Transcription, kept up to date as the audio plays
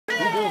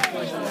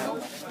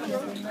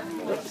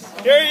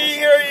Hear ye,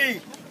 hear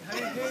ye.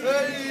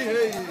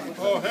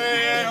 Oh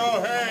hey,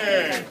 oh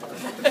hey.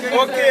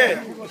 Okay.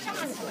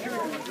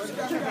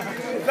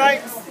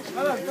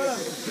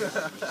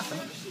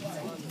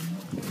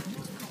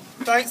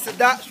 Thanks to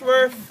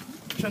Datchworth,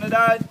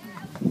 Trinidad,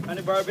 and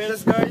the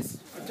Barbados guys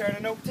for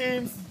turning out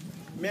teams,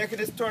 making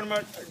this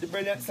tournament the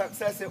brilliant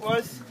success it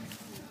was.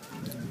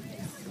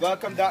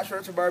 Welcome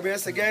Datchworth to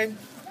Barbados again.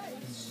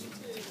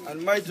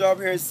 And my job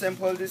here is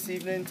simple this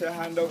evening to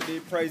hand out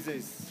the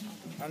prizes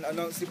and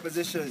announce the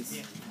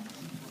positions.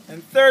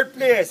 In third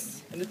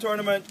place in the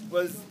tournament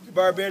was the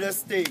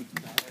Barbados team.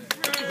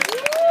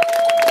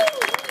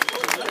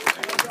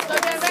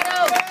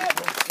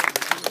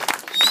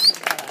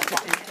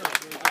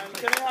 And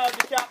can I have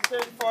the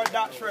captain for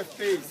Datchworth,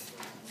 please?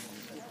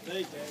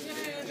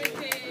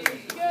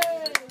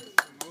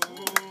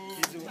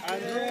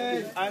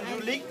 Andrew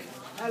Leak.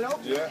 Hello?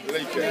 Yeah,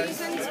 Leak.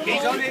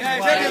 He's on it.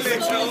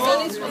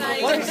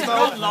 He's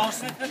not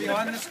lost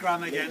behind the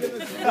scrum again.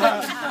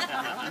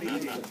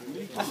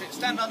 That's it.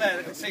 Stand on there.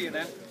 They can see you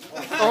then.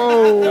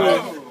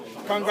 Oh!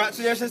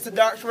 Congratulations to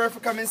Datchworth for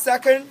coming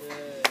second.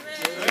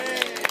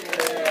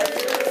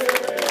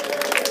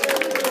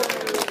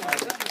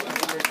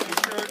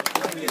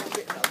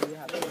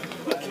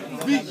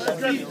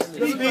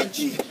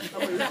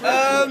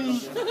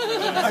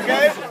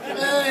 Okay.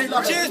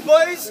 Cheers,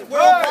 boys. We're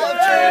all part of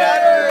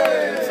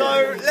Trinidad. So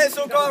let's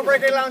all go to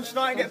Reggae Lounge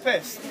tonight and get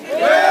pissed. And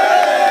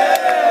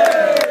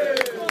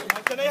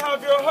can I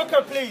have your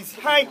hooker, please?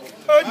 Hank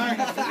Hood.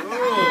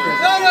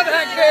 Come on,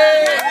 Hanky!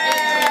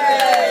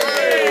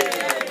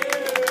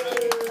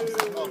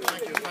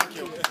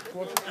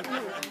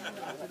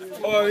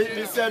 Oh,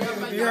 we said,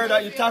 we heard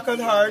that you tackled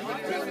hard.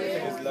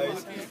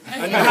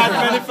 And you had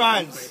many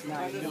fans.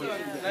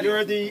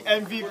 You're the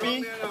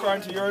MVP,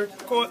 according to your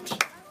coach. And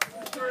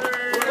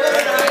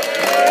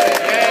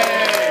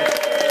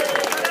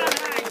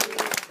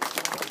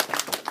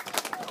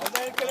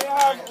then can I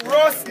have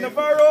Ross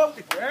Navarro?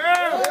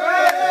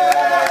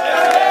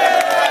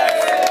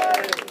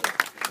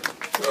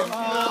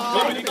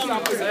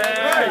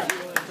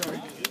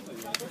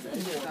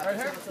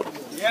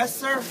 Yes,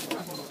 sir.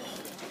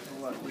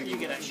 Where do you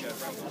get that shirt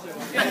from?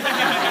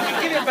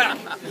 Give it back.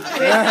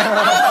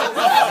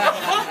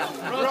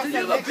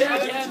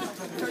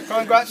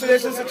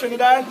 Congratulations to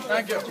Trinidad.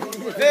 Thank you.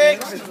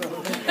 Thanks.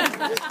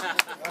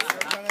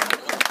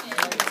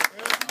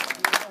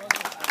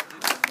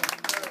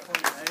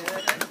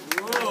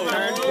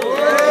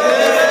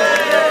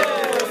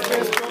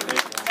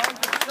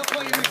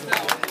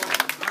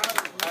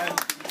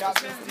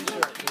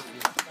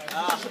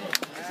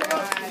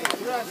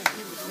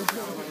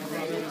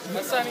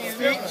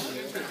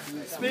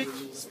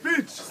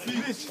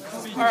 Speech.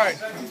 Alright.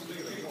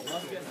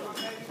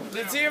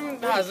 The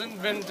team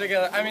hasn't been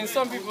together. I mean,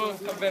 some people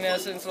have been here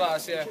since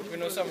last year. We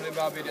know some of the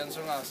Barbadians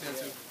from last year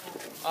too.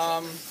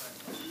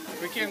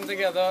 We came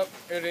together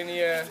early in the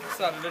year,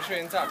 started to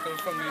train tackle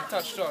from the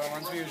touch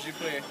tournaments we usually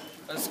play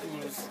at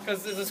schools,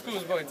 because it's a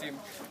school's boy team.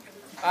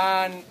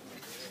 And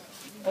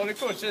all the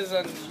coaches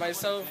and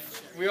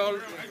myself,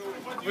 we're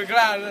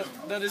glad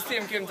that this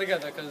team came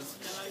together, because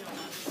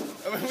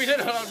we did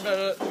a lot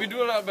better. We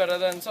do a lot better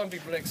than some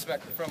people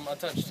expect from a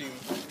touch team,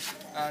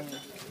 and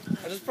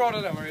I'm just proud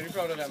of them. I'm really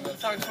proud of them.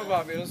 Thanks for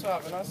Barbados for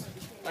having us,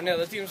 and the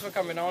other teams for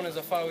coming on. Is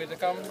a far way to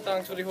come.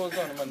 Thanks for the whole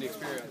tournament, the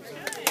experience.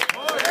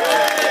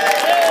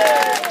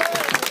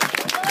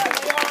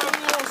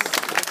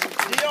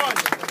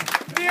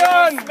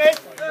 Dion Smith.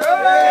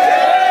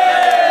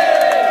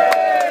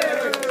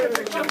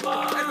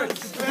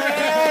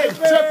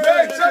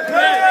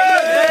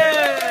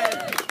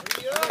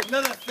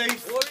 Another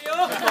thief.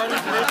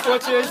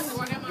 Coaches,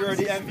 you're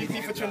the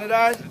MVP for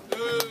Trinidad.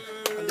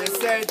 And they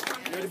said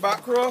you're the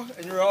back row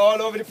and you're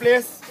all over the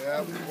place.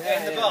 Yeah. In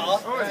the bar.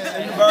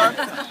 In the bar.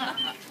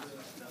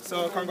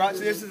 So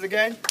congratulations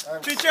again.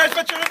 3 cheers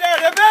for Trinidad.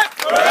 Hip hip!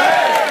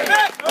 Hooray! Hip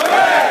hip!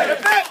 Hooray!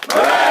 Hip hip!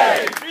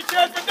 Hooray! 3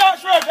 cheers for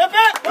Datchworth. Hip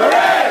hip!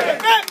 Hooray!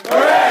 Hip hip!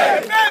 Hooray!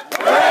 Hip hip!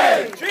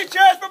 Hooray! 3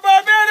 cheers for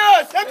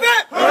Barbados. Hip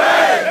hip!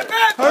 Hooray! Hip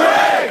hip!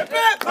 Hooray! Hip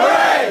hip!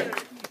 Hooray!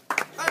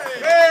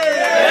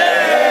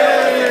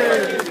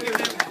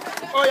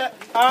 Oh yeah,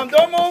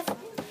 don't move.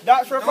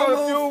 That's for a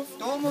few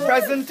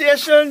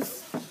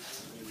presentations.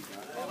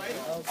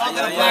 I'm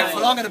going to blank for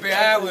long, going to be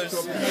hours.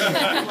 I'm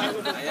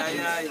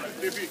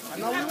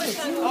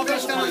going to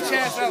stand on the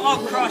chair for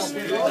I'll cross.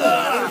 First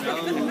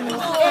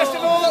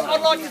of all,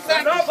 I'd like to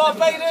thank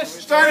Barbados.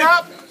 Stand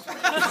up.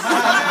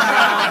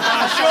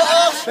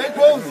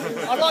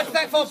 I'd like to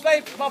thank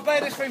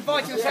Barbados for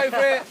inviting us over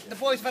here. The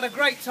boys have had a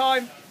great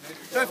time.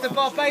 So if the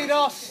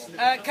Barbados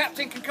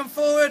captain can come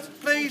forward,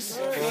 please.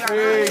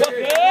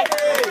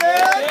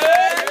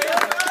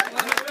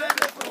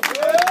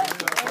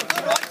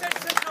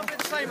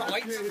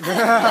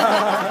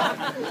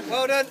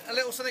 Well done. A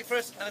little something for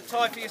us and a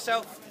tie for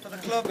yourself for the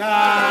club.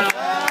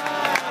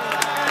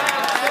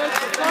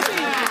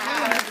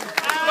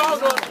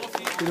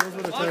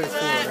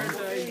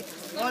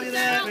 While you're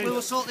there, we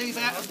will sort these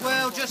out as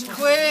well. Just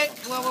quick,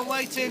 while we're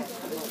waiting.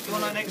 You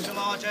want an extra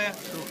large here?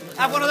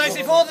 Have one of those.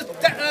 If all the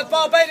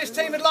Barbados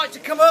team would like to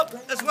come up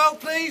as well,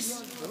 please.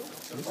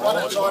 One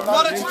at a time.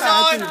 One at a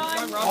time.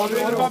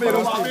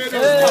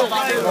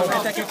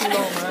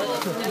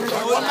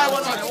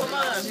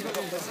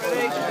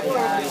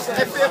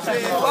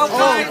 Well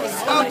played.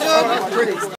 Well done.